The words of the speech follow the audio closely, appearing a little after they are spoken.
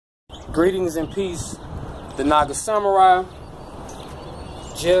Greetings and peace, the Naga Samurai.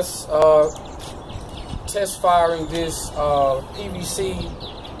 Just test firing this PVC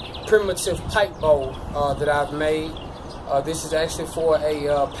primitive pipe bowl that I've made. This is actually for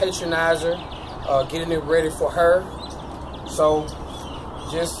a patronizer, getting it ready for her. So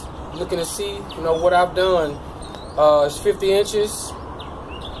just looking to see, what I've done. It's 50 inches,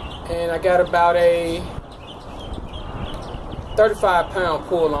 and I got about a 35-pound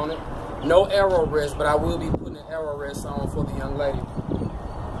pull on it. No arrow rest, but I will be putting an arrow rest on for the young lady.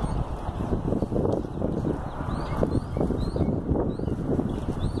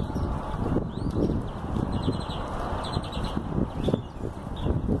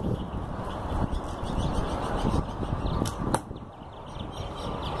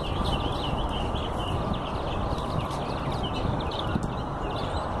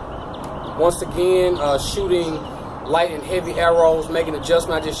 Once again, shooting light and heavy arrows, making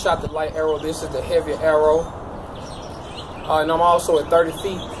adjustment. I just shot the light arrow. This is the heavy arrow. And I'm also at 30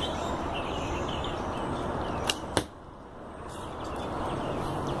 feet.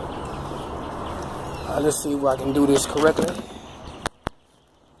 Let's see if I can do this correctly.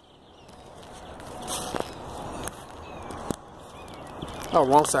 Oh,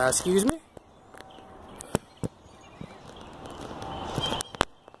 wrong side, excuse me.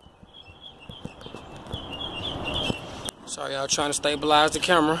 Sorry, y'all, trying to stabilize the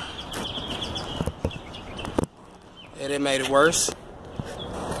camera. Yeah, they made it worse.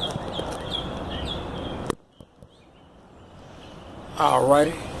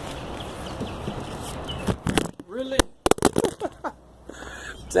 Alrighty. Really?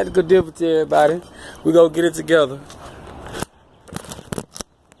 Technical difficulty, everybody. We gonna get it together.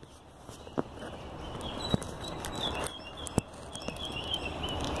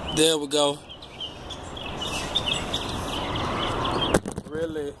 There we go.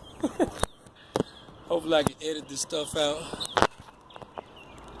 Really? Hopefully I can edit this stuff out.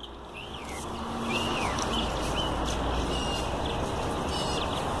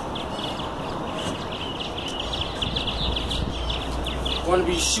 I'm going to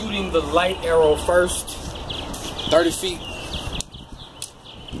be shooting the light arrow first, 30 feet.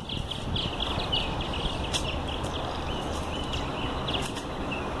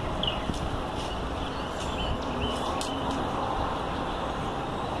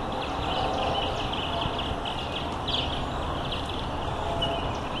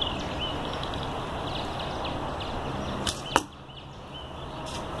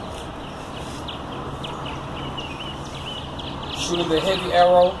 Shooting the heavy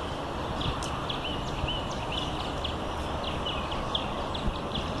arrow.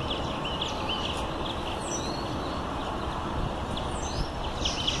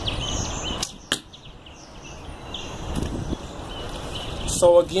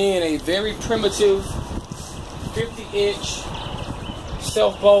 So again, a very primitive 50-inch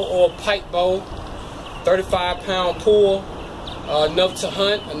self bow or pipe bow, 35-pound pull, enough to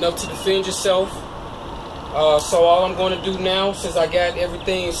hunt, enough to defend yourself. So all I'm going to do now, since I got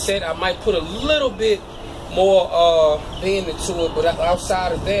everything set, I might put a little bit more bend into it, but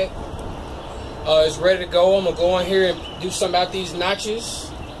outside of that, it's ready to go. I'm going to go in here and do some about these notches,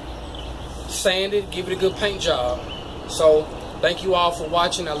 sand it, give it a good paint job. So thank you all for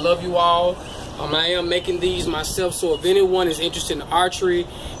watching. I love you all. I am making these myself, so if anyone is interested in archery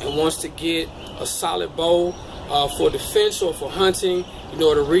and wants to get a solid bow for defense or for hunting, at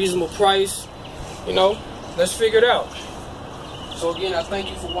a reasonable price, let's figure it out. So again, I thank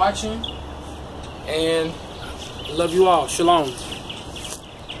you for watching, and I love you all. Shalom.